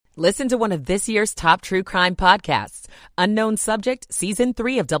Listen to one of this year's top true crime podcasts. Unknown Subject, Season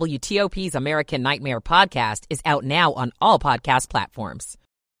 3 of WTOP's American Nightmare podcast is out now on all podcast platforms.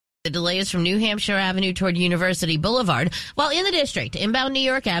 The delay is from New Hampshire Avenue toward University Boulevard, while in the district, inbound New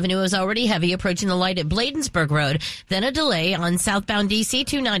York Avenue is already heavy approaching the light at Bladensburg Road, then a delay on southbound DC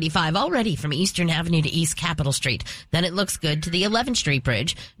 295 already from Eastern Avenue to East Capitol Street. Then it looks good to the 11th Street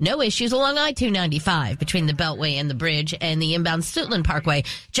Bridge. No issues along I-295 between the Beltway and the bridge, and the inbound Stutland Parkway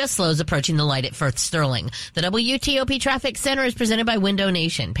just slows approaching the light at Firth Sterling. The WTOP Traffic Center is presented by Window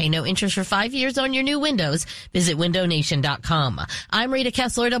Nation. Pay no interest for 5 years on your new windows. Visit windownation.com. I'm Rita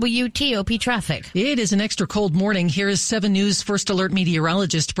Kessler, WTOP Traffic. It is an extra cold morning. Here is 7 News First Alert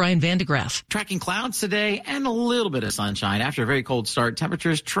meteorologist Brian Vandegraff. Tracking clouds today and a little bit of sunshine. After a very cold start,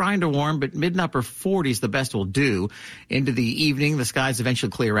 temperatures trying to warm, but mid and upper 40s the best will do. Into the evening, the skies eventually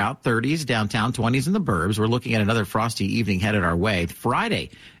clear out. 30s downtown, 20s in the burbs. We're looking at another frosty evening headed our way. Friday,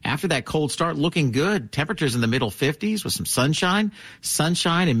 after that cold start, looking good. Temperatures in the middle 50s with some sunshine.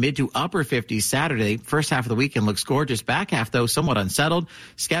 Sunshine in mid to upper 50s Saturday. First half of the weekend looks gorgeous. Back half, though, somewhat unsettled.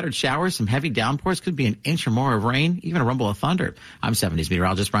 Scattered showers, some heavy downpours, could be an inch or more of rain, even a rumble of thunder. I'm 7 News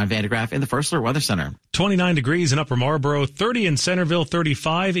meteorologist Brian Vandegraff in the First Alert Weather Center. 29 degrees in Upper Marlboro, 30 in Centerville,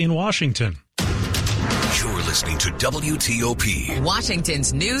 35 in Washington. You're listening to WTOP,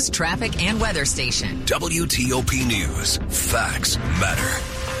 Washington's news, traffic, and weather station. WTOP News. Facts matter.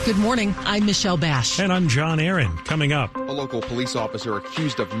 Good morning. I'm Michelle Bash. And I'm John Aaron. Coming up, a local police officer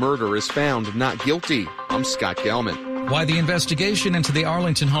accused of murder is found not guilty. I'm Scott Gelman. Why the investigation into the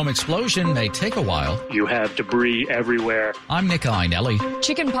Arlington home explosion may take a while. You have debris everywhere. I'm Nick Einelli.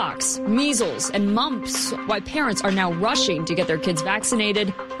 Chickenpox, measles, and mumps. Why parents are now rushing to get their kids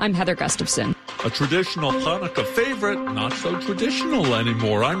vaccinated. I'm Heather Gustafson. A traditional Hanukkah favorite, not so traditional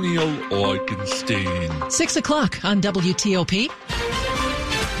anymore. I'm Neil Augenstein. 6 o'clock on WTOP.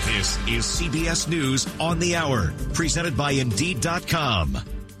 This is CBS News on the Hour, presented by Indeed.com.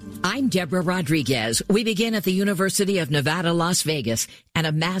 I'm Deborah Rodriguez. We begin at the University of Nevada, Las Vegas, and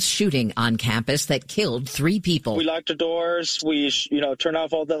a mass shooting on campus that killed 3 people. We locked the doors. We, turned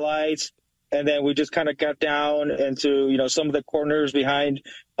off all the lights. And then we just kind of got down into, some of the corners behind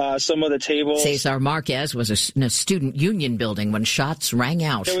some of the tables. Cesar Marquez was in a student union building when shots rang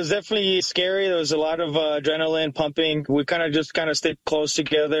out. It was definitely scary. There was a lot of adrenaline pumping. We kind of stayed close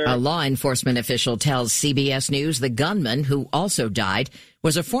together. A law enforcement official tells CBS News the gunman, who also died,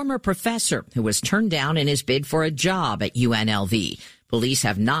 was a former professor who was turned down in his bid for a job at UNLV. Police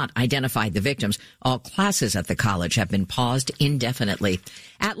have not identified the victims. All classes at the college have been paused indefinitely.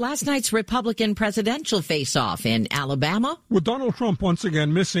 At last night's Republican presidential face-off in Alabama, with Donald Trump once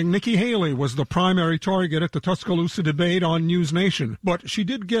again missing, Nikki Haley was the primary target at the Tuscaloosa debate on News Nation. But she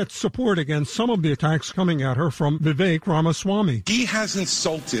did get support against some of the attacks coming at her from Vivek Ramaswamy. He has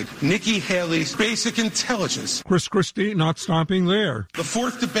insulted Nikki Haley's basic intelligence. Chris Christie not stopping there. The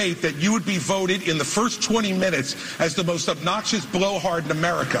fourth debate that you would be voted in the first 20 minutes as the most obnoxious blowhard in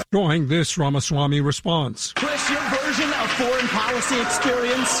America. During this Ramaswamy response. Chris, your version of foreign policy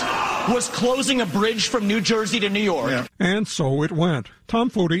experience was closing a bridge from New Jersey to New York. Yeah. And so it went. Tom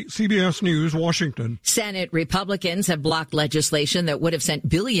Foti, CBS News, Washington. Senate Republicans have blocked legislation that would have sent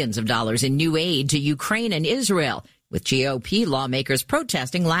billions of dollars in new aid to Ukraine and Israel, with GOP lawmakers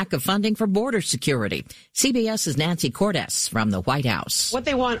protesting lack of funding for border security. CBS's Nancy Cordes from the White House. What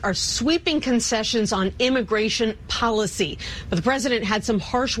they want are sweeping concessions on immigration policy. But the president had some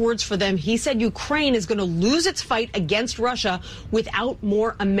harsh words for them. He said Ukraine is going to lose its fight against Russia without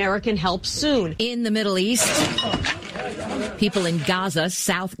more American help soon. In the Middle East, people in Gaza,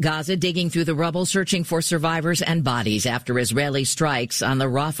 South Gaza, digging through the rubble, searching for survivors and bodies after Israeli strikes on the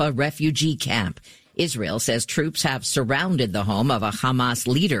Rafah refugee camp. Israel says troops have surrounded the home of a Hamas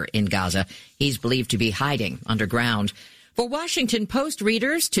leader in Gaza. He's believed to be hiding underground. For Washington Post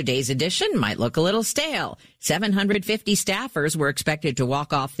readers, today's edition might look a little stale. 750 staffers were expected to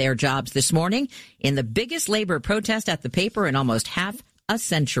walk off their jobs this morning in the biggest labor protest at the paper in almost half a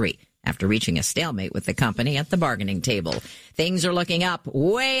century, after reaching a stalemate with the company at the bargaining table. Things are looking up,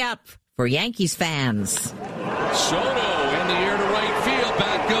 way up, for Yankees fans. Soto in the air to right field.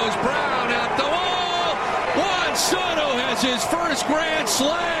 Back goes Brown at the wall. Juan Soto has his first grand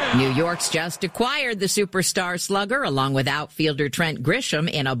slam. New York's just acquired the superstar slugger along with outfielder Trent Grisham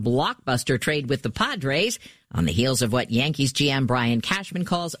in a blockbuster trade with the Padres on the heels of what Yankees GM Brian Cashman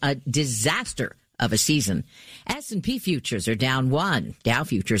calls a disaster of a season. S&P futures are down 1. Dow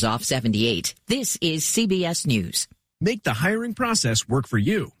futures off 78. This is CBS News. Make the hiring process work for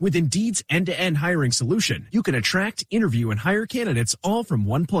you. With Indeed's end-to-end hiring solution, you can attract, interview, and hire candidates all from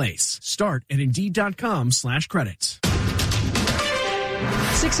one place. Start at Indeed.com/credits.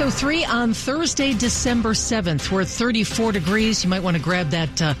 6:03 on Thursday, December 7th. We're at 34 degrees. You might want to grab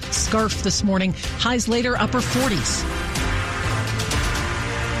that scarf this morning. Highs later, upper 40s.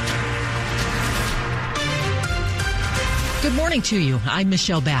 Good morning to you. I'm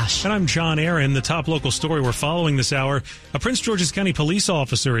Michelle Bash. And I'm John Aaron. The top local story we're following this hour. A Prince George's County police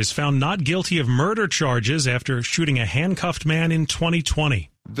officer is found not guilty of murder charges after shooting a handcuffed man in 2020.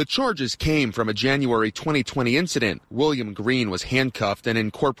 The charges came from a January 2020 incident. William Green was handcuffed and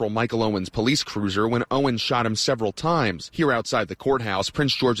in Corporal Michael Owens' police cruiser when Owens shot him several times. Here outside the courthouse,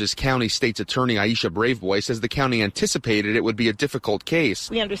 Prince George's County State's Attorney Aisha Braveboy says the county anticipated it would be a difficult case.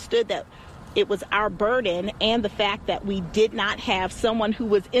 We understood that it was our burden and the fact that we did not have someone who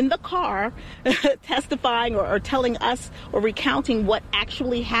was in the car testifying or telling us or recounting what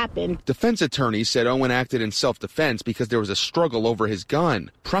actually happened. Defense attorneys said Owen acted in self-defense because there was a struggle over his gun.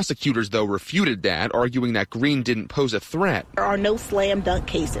 Prosecutors, though, refuted that, arguing that Green didn't pose a threat. There are no slam dunk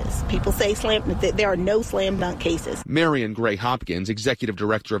cases. People say there are no slam dunk cases. Marion Gray Hopkins, executive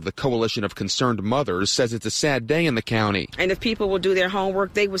director of the Coalition of Concerned Mothers, says it's a sad day in the county. And if people will do their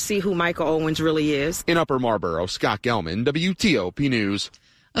homework, they will see who Michael Owens really is. In Upper Marlboro, Scott Gelman, WTOP News.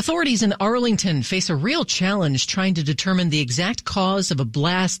 Authorities in Arlington face a real challenge trying to determine the exact cause of a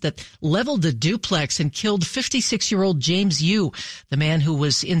blast that leveled a duplex and killed 56-year-old James Yu, the man who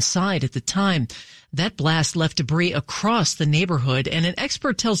was inside at the time. That blast left debris across the neighborhood, and an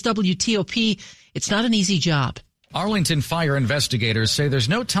expert tells WTOP it's not an easy job. Arlington fire investigators say there's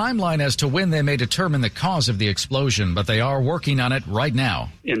no timeline as to when they may determine the cause of the explosion, but they are working on it right now.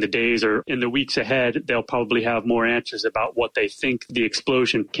 In the days or in the weeks ahead, they'll probably have more answers about what they think the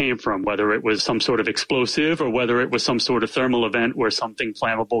explosion came from, whether it was some sort of explosive or whether it was some sort of thermal event where something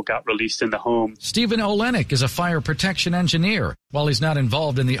flammable got released in the home. Stephen Olenek is a fire protection engineer. While he's not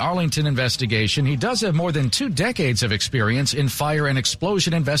involved in the Arlington investigation, he does have more than 2 decades of experience in fire and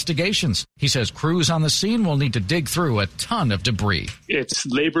explosion investigations. He says crews on the scene will need to dig through a ton of debris. It's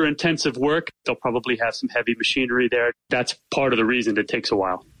labor-intensive work. They'll probably have some heavy machinery there. That's part of the reason it takes a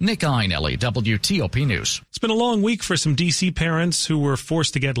while. Nick Einelli, WTOP News. It's been a long week for some D.C. parents who were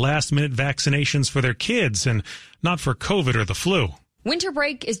forced to get last-minute vaccinations for their kids and not for COVID or the flu. Winter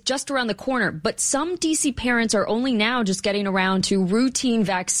break is just around the corner, but some D.C. parents are only now just getting around to routine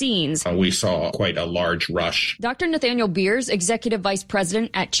vaccines. We saw quite a large rush. Dr. Nathaniel Beers, executive vice president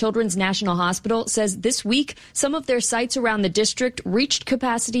at Children's National Hospital, says this week some of their sites around the district reached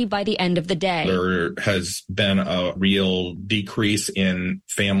capacity by the end of the day. There has been a real decrease in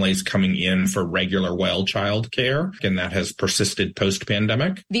families coming in for regular well child care, and that has persisted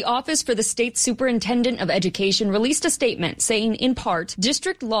post-pandemic. The Office for the State Superintendent of Education released a statement saying, in part,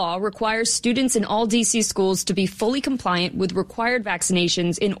 district law requires students in all D.C. schools to be fully compliant with required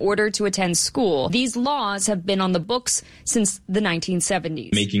vaccinations in order to attend school. These laws have been on the books since the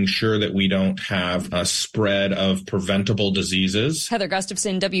 1970s. Making sure that we don't have a spread of preventable diseases. Heather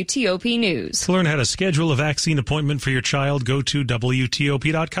Gustafson, WTOP News. To learn how to schedule a vaccine appointment for your child, go to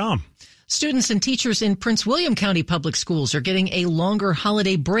WTOP.com. Students and teachers in Prince William County Public Schools are getting a longer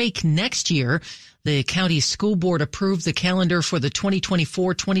holiday break next year. The county school board approved the calendar for the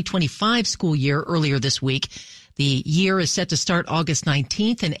 2024-2025 school year earlier this week. The year is set to start August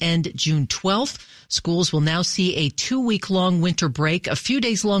 19th and end June 12th. Schools will now see a 2-week-long winter break, a few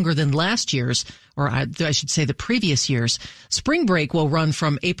days longer than last year's, or I should say the previous year's. Spring break will run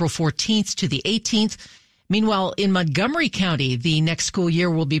from April 14th to the 18th. Meanwhile, in Montgomery County, the next school year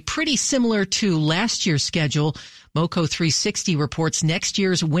will be pretty similar to last year's schedule. MoCo 360 reports next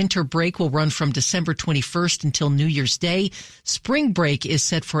year's winter break will run from December 21st until New Year's Day. Spring break is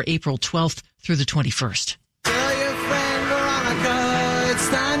set for April 12th through the 21st.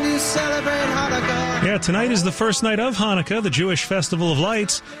 Yeah, tonight is the first night of Hanukkah, the Jewish festival of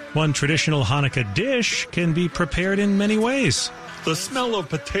lights. One traditional Hanukkah dish can be prepared in many ways. The smell of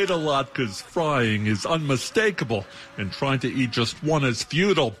potato latkes frying is unmistakable, and trying to eat just one is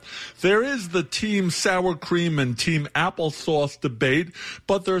futile. There is the team sour cream and team applesauce debate,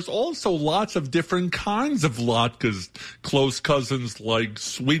 but there's also lots of different kinds of latkes. Close cousins like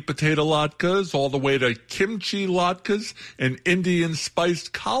sweet potato latkes, all the way to kimchi latkes and Indian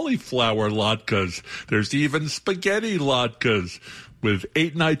spiced cauliflower latkes. There's even spaghetti latkes. With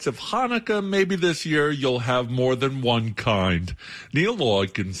 8 nights of Hanukkah, maybe this year you'll have more than one kind. Neil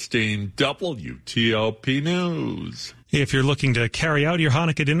Augenstein, WTOP News. If you're looking to carry out your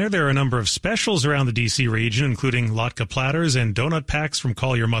Hanukkah dinner, there are a number of specials around the D.C. region, including latke platters and donut packs from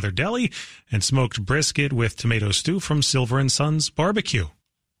Call Your Mother Deli and smoked brisket with tomato stew from Silver & Sons Barbecue.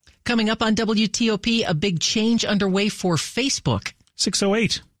 Coming up on WTOP, a big change underway for Facebook.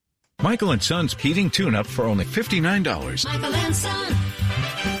 6:08. Michael & Son's heating tune-up for only $59. Michael & Son.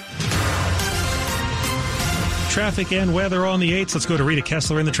 Traffic and weather on the 8s. Let's go to Rita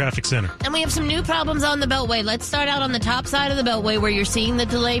Kessler in the traffic center. And we have some new problems on the Beltway. Let's start out on the top side of the Beltway where you're seeing the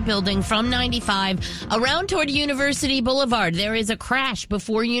delay building from 95 around toward University Boulevard. There is a crash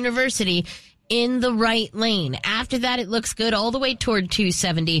before University in the right lane. After that, it looks good all the way toward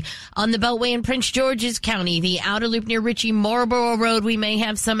 270. On the Beltway in Prince George's County, the outer loop near Ritchie Marlboro Road, we may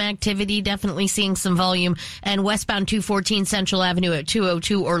have some activity, definitely seeing some volume. And westbound 214 Central Avenue at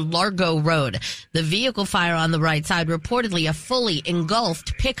 202 or Largo Road. The vehicle fire on the right side, reportedly a fully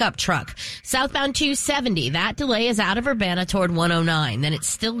engulfed pickup truck. Southbound 270, that delay is out of Urbana toward 109. Then it's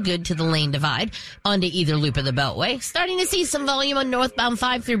still good to the lane divide onto either loop of the Beltway. Starting to see some volume on northbound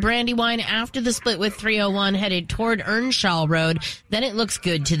 5 through Brandywine after the split with 301 headed toward Earnshaw Road. Then it looks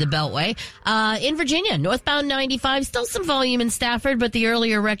good to the Beltway. In Virginia, northbound 95, still some volume in Stafford, but the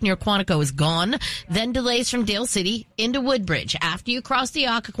earlier wreck near Quantico is gone. Then delays from Dale City into Woodbridge. After you cross the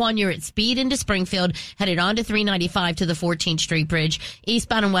Occoquan, you're at speed into Springfield, headed on to 395 to the 14th Street Bridge.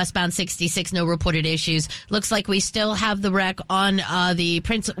 Eastbound and westbound 66, no reported issues. Looks like we still have the wreck on the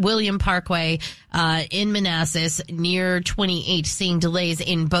Prince William Parkway in Manassas near 28, seeing delays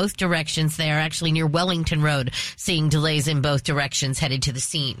in both directions there. Actually near Wellington Road, seeing delays in both directions headed to the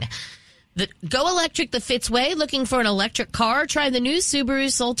scene. Go electric the Fitzway. Looking for an electric car? Try the new Subaru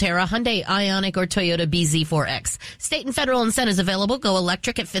Solterra, Hyundai Ioniq, or Toyota BZ4X. State and federal incentives available. Go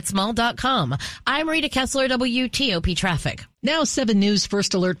electric at fitzmall.com. I'm Rita Kessler, WTOP Traffic. Now 7 News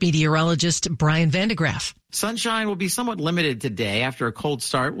First Alert meteorologist Brian Vandegraff. Sunshine will be somewhat limited today. After a cold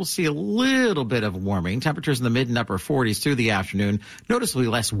start, we'll see a little bit of warming. Temperatures in the mid and upper 40s through the afternoon. Noticeably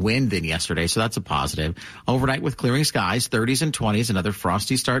less wind than yesterday, so that's a positive. Overnight with clearing skies, 30s and 20s, another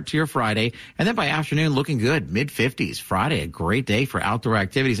frosty start to your Friday. And then by afternoon, looking good, mid-50s. Friday, a great day for outdoor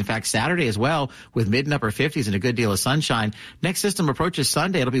activities. In fact, Saturday as well with mid and upper 50s and a good deal of sunshine. Next system approaches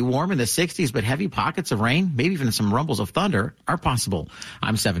Sunday. It'll be warm in the 60s, but heavy pockets of rain, maybe even some rumbles of thunder, are possible.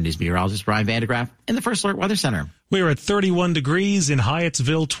 I'm 7 News meteorologist Brian Vandegraff in the First Alert Weather Center. We're at 31 degrees in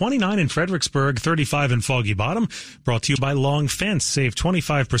Hyattsville, 29 in Fredericksburg, 35 in Foggy Bottom. Brought to you by Long Fence. Save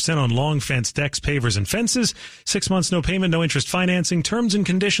 25% on Long Fence decks, pavers, and fences. 6 months, no payment, no interest financing. Terms and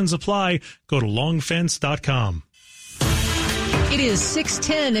conditions apply. Go to longfence.com. It is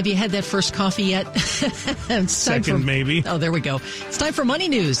 6:10. Have you had that first coffee yet? Second, maybe. Oh, there we go. It's time for Money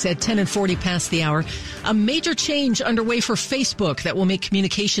News at 10:40 past the hour. A major change underway for Facebook that will make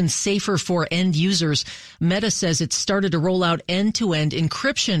communication safer for end users. Meta says it started to roll out end-to-end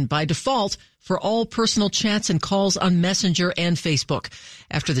encryption by default for all personal chats and calls on Messenger and Facebook.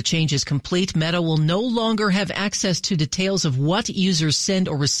 After the change is complete, Meta will no longer have access to details of what users send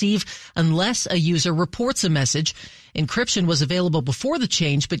or receive unless a user reports a message. Encryption was available before the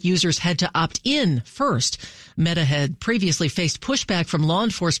change, but users had to opt in first. Meta had previously faced pushback from law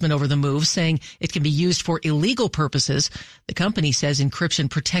enforcement over the move, saying it can be used for illegal purposes. The company says encryption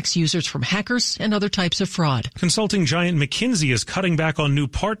protects users from hackers and other types of fraud. Consulting giant McKinsey is cutting back on new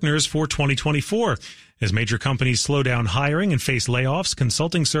partners for 2024. As major companies slow down hiring and face layoffs,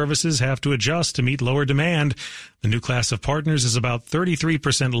 consulting services have to adjust to meet lower demand. The new class of partners is about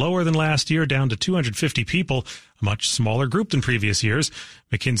 33% lower than last year, down to 250 people, a much smaller group than previous years.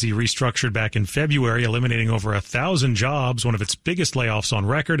 McKinsey restructured back in February, eliminating over 1,000 jobs, one of its biggest layoffs on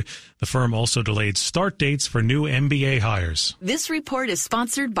record. The firm also delayed start dates for new MBA hires. This report is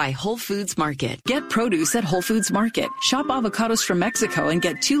sponsored by Whole Foods Market. Get produce at Whole Foods Market. Shop avocados from Mexico and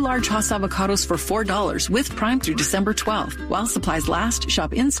get 2 large Hass avocados for $4 with Prime through December 12th. While supplies last,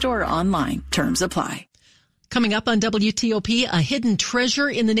 shop in-store or online. Terms apply. Coming up on WTOP, a hidden treasure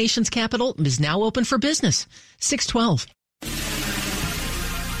in the nation's capital is now open for business. 6:12.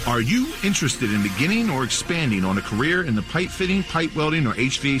 Are you interested in beginning or expanding on a career in the pipe fitting, pipe welding, or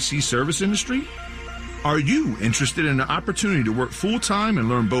HVAC service industry? Are you interested in an opportunity to work full-time and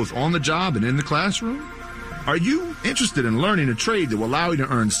learn both on the job and in the classroom? Are you interested in learning a trade that will allow you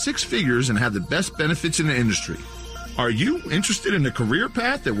to earn 6 figures and have the best benefits in the industry? Are you interested in a career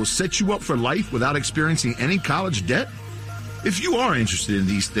path that will set you up for life without experiencing any college debt? If you are interested in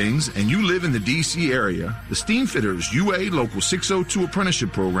these things and you live in the D.C. area, the Steamfitters UA Local 602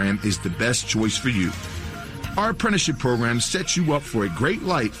 Apprenticeship Program is the best choice for you. Our apprenticeship program sets you up for a great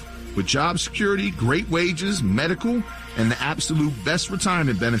life with job security, great wages, medical, and the absolute best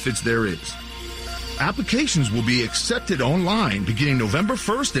retirement benefits there is. Applications will be accepted online beginning November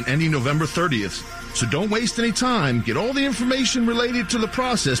 1st and ending November 30th. So don't waste any time. Get all the information related to the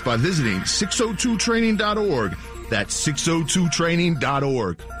process by visiting 602training.org. That's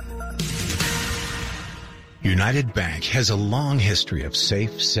 602training.org. United Bank has a long history of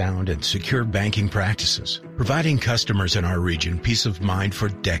safe, sound, and secure banking practices, providing customers in our region peace of mind for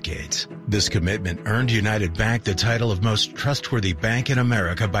decades. This commitment earned United Bank the title of Most Trustworthy Bank in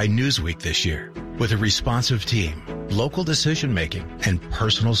America by Newsweek this year. With a responsive team, local decision-making, and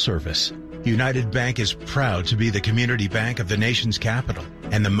personal service, United Bank is proud to be the community bank of the nation's capital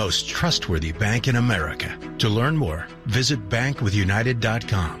and the most trustworthy bank in America. To learn more, visit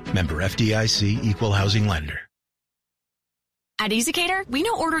bankwithunited.com. Member FDIC, Equal Housing Lender. At EasyCater, we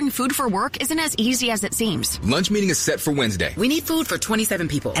know ordering food for work isn't as easy as it seems. Lunch meeting is set for Wednesday. We need food for 27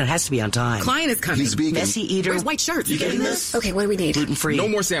 people. And it has to be on time. Client is coming. He's vegan. Messy eater. Where's white shirts? You getting this? Okay, what do we need? Gluten-free. No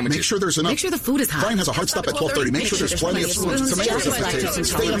more sandwiches. Make sure there's enough. Make sure the food is hot. Brian has a hard stop at 12:30. Make sure there's plenty of spoons, tomatoes, and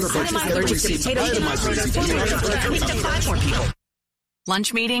potatoes. Stay on your budget.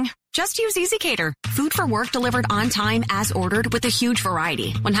 Lunch meeting? Just use EasyCater. Food for work delivered on time as ordered with a huge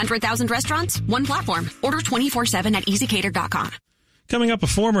variety. 100,000 restaurants, one platform. Order 24/7 at EasyCater.com. Coming up, a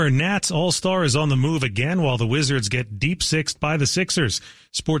former Nats All-Star is on the move again while the Wizards get deep-sixed by the Sixers.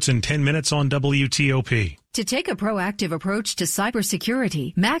 Sports in 10 minutes on WTOP. To take a proactive approach to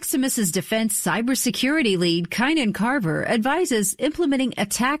cybersecurity, Maximus's defense cybersecurity lead, Kynan Carver, advises implementing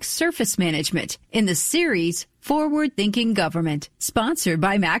attack surface management in the series Forward Thinking Government, sponsored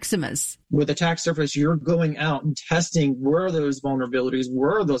by Maximus. With attack surface, you're going out and testing where are those vulnerabilities,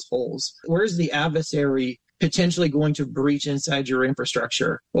 where are those holes, where's the adversary potentially going to breach inside your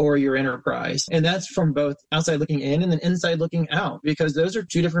infrastructure or your enterprise. And that's from both outside looking in and then inside looking out, because those are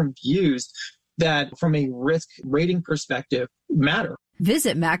two different views that from a risk rating perspective matter.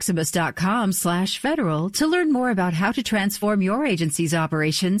 Visit Maximus.com/federal to learn more about how to transform your agency's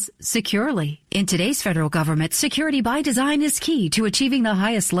operations securely. In today's federal government, security by design is key to achieving the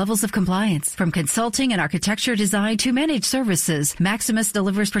highest levels of compliance. From consulting and architecture design to managed services, Maximus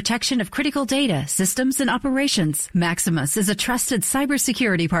delivers protection of critical data, systems, and operations. Maximus is a trusted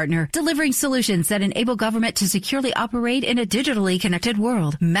cybersecurity partner, delivering solutions that enable government to securely operate in a digitally connected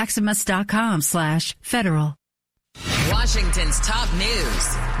world. Maximus.com/federal. Washington's top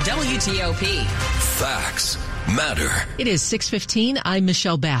news, WTOP. Facts matter. It is 6:15. I'm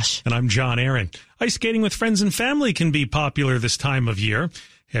Michelle Bash. And I'm John Aaron. Ice skating with friends and family can be popular this time of year.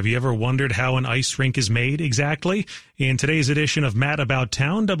 Have you ever wondered how an ice rink is made exactly? In today's edition of Matt About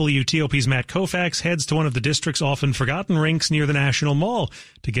Town, WTOP's Matt Koufax heads to one of the district's often forgotten rinks near the National Mall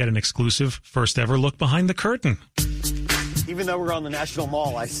to get an exclusive first-ever look behind the curtain. Even though we're on the National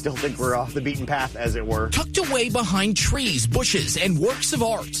Mall, I still think we're off the beaten path, as it were. Tucked away behind trees, bushes, and works of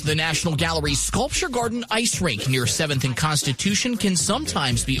art, the National Gallery's Sculpture Garden ice rink near 7th and Constitution can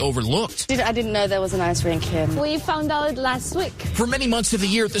sometimes be overlooked. I didn't know there was an ice rink here. We found out last week. For many months of the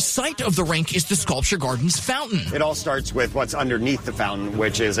year, the site of the rink is the Sculpture Garden's fountain. It all starts with what's underneath the fountain,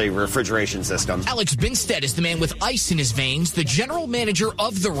 which is a refrigeration system. Alex Binstead is the man with ice in his veins, the general manager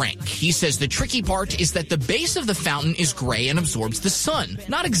of the rink. He says the tricky part is that the base of the fountain is gray and absorbs the sun.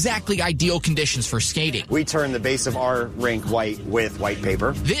 Not exactly ideal conditions for skating. We turn the base of our rink white with white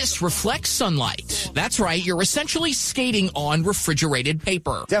paper. This reflects sunlight. That's right, you're essentially skating on refrigerated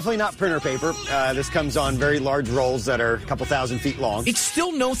paper. Definitely not printer paper. This comes on very large rolls that are a couple thousand feet long. It's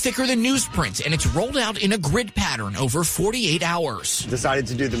still no thicker than newsprint, and it's rolled out in a grid pattern over 48 hours. Decided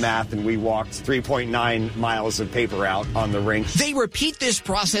to do the math, and we walked 3.9 miles of paper out on the rink. They repeat this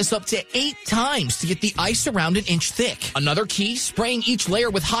process up to 8 times to get the ice around an inch thick. Another key, spraying each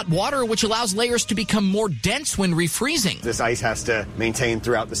layer with hot water, which allows layers to become more dense when refreezing. This ice has to maintain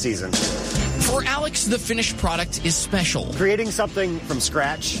throughout the season. For Alex, the finished product is special. Creating something from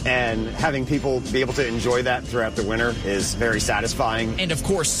scratch and having people be able to enjoy that throughout the winter is very satisfying. And of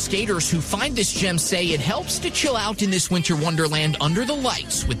course, skaters who find this gem say it helps to chill out in this winter wonderland under the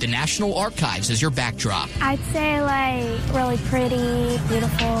lights with the National Archives as your backdrop. I'd say really pretty,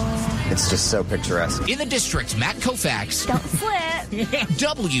 beautiful. It's just so picturesque. In the district, Matt Koufax. Don't slip.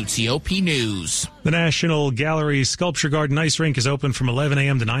 WTOP News. The National Gallery Sculpture Garden Ice Rink is open from 11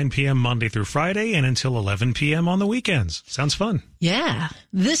 a.m. to 9 p.m. Monday through Friday and until 11 p.m. on the weekends. Sounds fun. Yeah.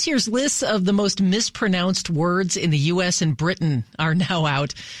 This year's lists of the most mispronounced words in the U.S. and Britain are now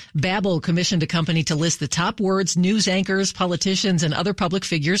out. Babbel commissioned a company to list the top words news anchors, politicians, and other public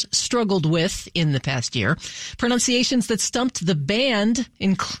figures struggled with in the past year. Pronunciations that stumped the band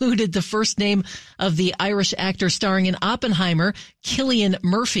included the first name of the Irish actor starring in Oppenheimer, Cillian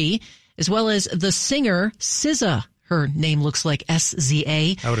Murphy, as well as the singer SZA. Her name looks like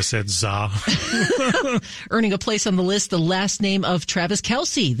S-Z-A. I would have said Za. Earning a place on the list, the last name of Travis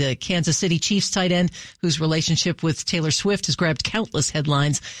Kelce, the Kansas City Chiefs tight end whose relationship with Taylor Swift has grabbed countless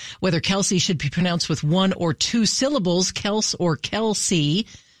headlines. Whether Kelce should be pronounced with 1 or 2 syllables, Kels or Kelsey.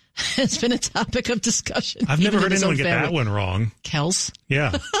 has been a topic of discussion. I've never heard anyone get that one wrong. Kels?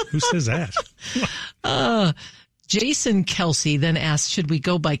 Yeah. Who says that? Jason Kelsey then asked, should we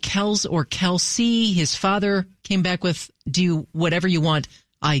go by Kels or Kelsey? His father came back with, do whatever you want.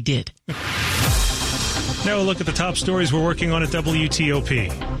 I did. Now a look at the top stories we're working on at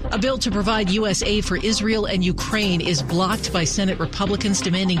WTOP. A bill to provide U.S. aid for Israel and Ukraine is blocked by Senate Republicans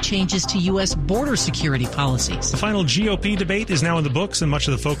demanding changes to U.S. border security policies. The final GOP debate is now in the books, and much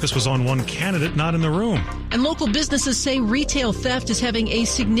of the focus was on one candidate not in the room. And local businesses say retail theft is having a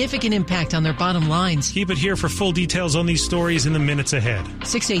significant impact on their bottom lines. Keep it here for full details on these stories in the minutes ahead.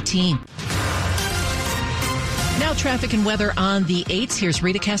 6:18. Now traffic and weather on the 8s. Here's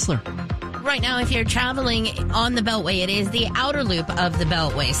Rita Kessler. Right now, if you're traveling on the Beltway, it is the outer loop of the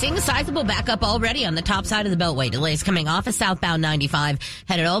Beltway. Seeing a sizable backup already on the top side of the Beltway. Delays coming off of southbound 95,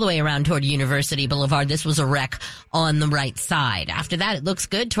 headed all the way around toward University Boulevard. This was a wreck on the right side. After that, it looks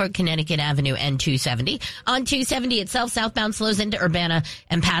good toward Connecticut Avenue and 270. On 270 itself, southbound slows into Urbana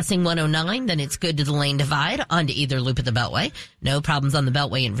and passing 109. Then it's good to the lane divide onto either loop of the Beltway. No problems on the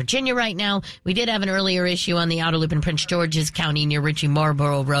Beltway in Virginia right now. We did have an earlier issue on the outer loop in Prince George's County near Ritchie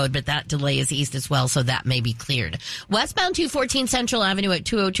Marlborough Road, but that delay is east as well, so that may be cleared. Westbound 214 Central Avenue at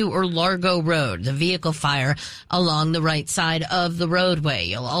 202 or Largo Road. The vehicle fire along the right side of the roadway.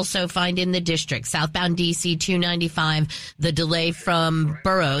 You'll also find in the district, southbound DC 295, the delay from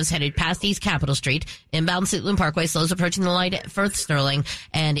Burroughs headed past East Capitol Street. Inbound Suitland Parkway slows approaching the light at Firth Sterling,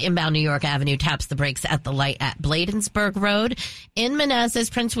 and inbound New York Avenue taps the brakes at the light at Bladensburg Road. In Manassas,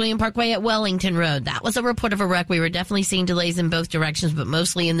 Prince William Parkway at Wellington Road. That was a report of a wreck. We were definitely seeing delays in both directions, but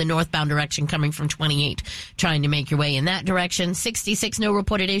mostly in the northbound direction coming from 28, trying to make your way in that direction. 66, no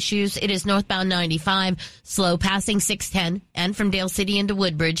reported issues. It is northbound 95, slow passing 610 and from Dale City into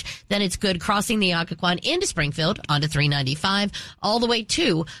Woodbridge. Then it's good crossing the Occoquan into Springfield onto 395 all the way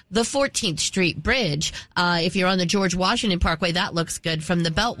to the 14th Street Bridge. If you're on the George Washington Parkway, that looks good from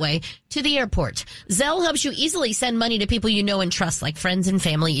the Beltway to the airport. Zelle helps you easily send money to people you know and trust, like friends and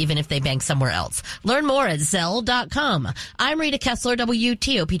family, even if they bank somewhere else. Learn more at Zelle.com. I'm Rita Kessler,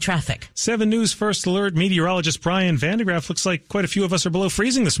 WTOP Traffic. 7 News First Alert meteorologist Brian Vandegraff. Looks like quite a few of us are below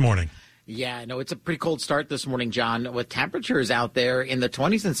freezing this morning. Yeah, no, it's a pretty cold start this morning, John, with temperatures out there in the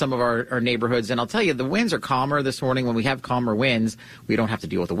 20s in some of our neighborhoods. And I'll tell you, the winds are calmer this morning. When we have calmer winds, we don't have to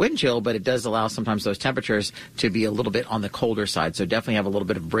deal with the wind chill, but it does allow sometimes those temperatures to be a little bit on the colder side. So definitely have a little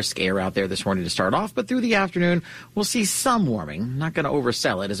bit of brisk air out there this morning to start off. But through the afternoon, we'll see some warming. I'm not going to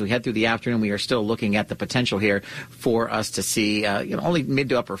oversell it. As we head through the afternoon, we are still looking at the potential here for us to see only mid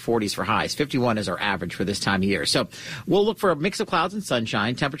to upper 40s for highs. 51 is our average for this time of year. So we'll look for a mix of clouds and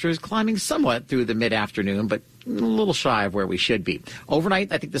sunshine. Temperatures climbing somewhat through the mid-afternoon, but a little shy of where we should be.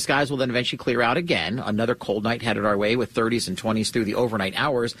 Overnight, I think the skies will then eventually clear out again. Another cold night headed our way with 30s and 20s through the overnight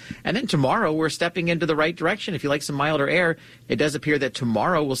hours. And then tomorrow, we're stepping into the right direction. If you like some milder air, it does appear that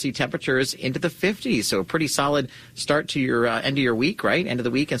tomorrow we'll see temperatures into the 50s. So a pretty solid start to your end of your week, right? End of the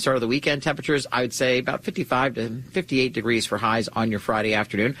week and start of the weekend. Temperatures, I would say, about 55 to 58 degrees for highs on your Friday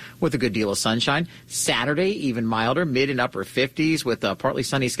afternoon with a good deal of sunshine. Saturday, even milder, mid and upper 50s with partly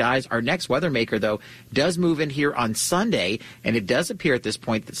sunny skies. Our next weather maker, though, does move in here on Sunday, and it does appear at this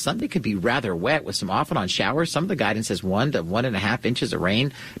point that Sunday could be rather wet with some off and on showers. Some of the guidance says 1 to 1.5 inches of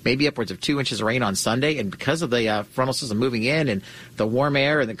rain, maybe upwards of 2 inches of rain on Sunday. And because of the frontal system moving in and the warm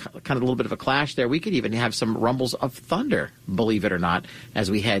air and the kind of a little bit of a clash there, we could even have some rumbles of thunder, believe it or not, as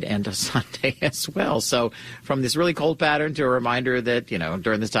we head into Sunday as well. So from this really cold pattern to a reminder that,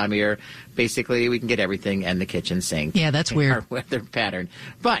 during this time of year, basically we can get everything in the kitchen sink. Yeah, that's weird. Our weather pattern.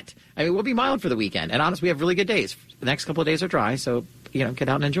 But we'll be mild for the weekend. And honestly, we have really good days. The next couple of days are dry, so, get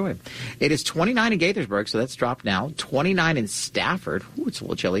out and enjoy. It is 29 in Gaithersburg, so that's dropped now. 29 in Stafford. Ooh, it's a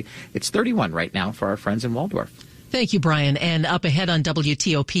little chilly. It's 31 right now for our friends in Waldorf. Thank you, Brian. And up ahead on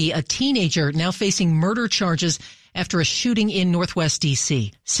WTOP, a teenager now facing murder charges after a shooting in Northwest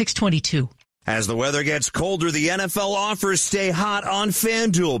D.C. 622. As the weather gets colder, the NFL offers stay hot on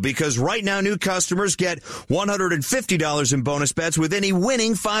FanDuel because right now new customers get $150 in bonus bets with any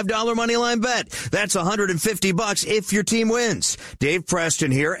winning $5 moneyline bet. That's $150 if your team wins. Dave Preston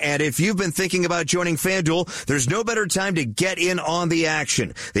here, and if you've been thinking about joining FanDuel, there's no better time to get in on the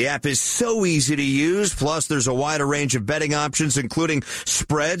action. The app is so easy to use, plus there's a wider range of betting options including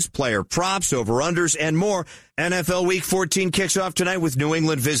spreads, player props, over-unders, and more. NFL Week 14 kicks off tonight with New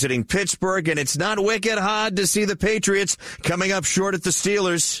England visiting Pittsburgh, and it's not wicked hard to see the Patriots coming up short at the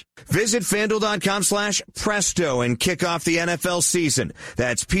Steelers. Visit FanDuel.com/presto and kick off the NFL season.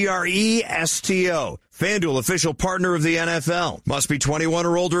 That's PRESTO. FanDuel, official partner of the NFL. Must be 21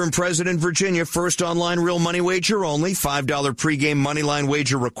 or older and present in Virginia. First online real money wager only. $5 pregame moneyline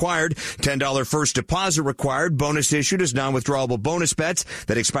wager required. $10 first deposit required. Bonus issued as non-withdrawable bonus bets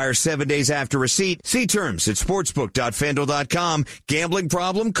that expire 7 days after receipt. See terms at sportsbook.fanduel.com. Gambling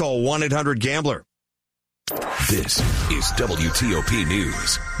problem? Call 1-800-GAMBLER. This is WTOP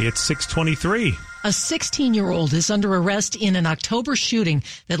News. It's 6:23. A 16-year-old is under arrest in an October shooting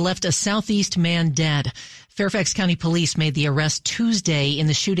that left a Southeast man dead. Fairfax County Police made the arrest Tuesday in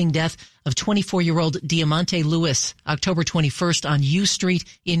the shooting death of 24-year-old Diamante Lewis, October 21st on U Street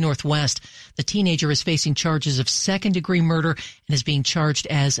in Northwest. The teenager is facing charges of second-degree murder and is being charged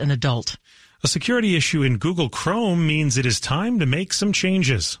as an adult. A security issue in Google Chrome means it is time to make some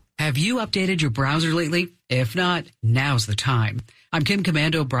changes. Have you updated your browser lately? If not, now's the time. I'm Kim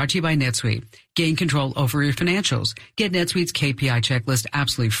Commando, brought to you by NetSuite. Gain control over your financials. Get NetSuite's KPI checklist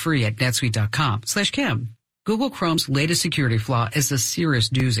absolutely free at netsuite.com/Kim. Google Chrome's latest security flaw is a serious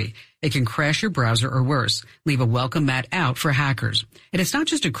doozy. It can crash your browser or worse, leave a welcome mat out for hackers. And it's not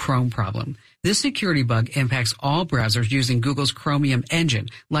just a Chrome problem. This security bug impacts all browsers using Google's Chromium engine,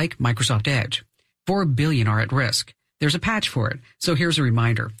 like Microsoft Edge. 4 billion are at risk. There's a patch for it, so here's a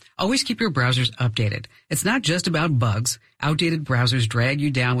reminder. Always keep your browsers updated. It's not just about bugs. Outdated browsers drag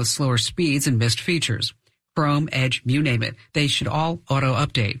you down with slower speeds and missed features. Chrome, Edge, you name it, they should all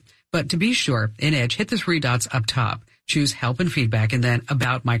auto-update. But to be sure, in Edge, hit the 3 dots up top. Choose Help and Feedback and then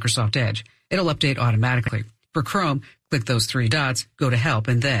About Microsoft Edge. It'll update automatically. For Chrome, click those 3 dots, go to Help,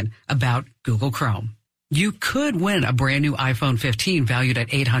 and then About Google Chrome. You could win a brand new iPhone 15 valued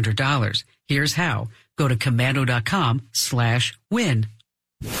at $800. Here's how. Go to commando.com/win.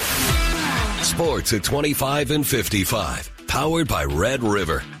 Sports at 25 and 55. Powered by Red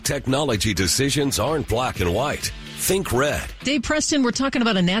River. Technology decisions aren't black and white. Think red. Dave Preston, we're talking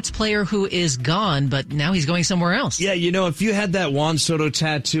about a Nats player who is gone, but now he's going somewhere else. Yeah, you know, if you had that Juan Soto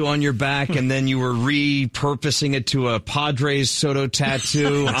tattoo on your back and then you were repurposing it to a Padres Soto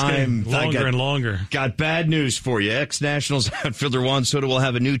tattoo, and longer. Got bad news for you. Ex-Nationals outfielder Juan Soto will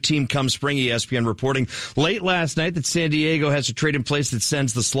have a new team come spring, ESPN reporting late last night that San Diego has a trade in place that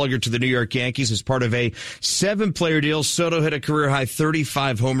sends the slugger to the New York Yankees as part of a 7-player deal. Soto hit a career-high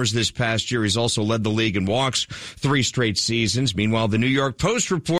 35 homers this past year. He's also led the league in walks 3 straight seasons. Meanwhile, the New York Post reports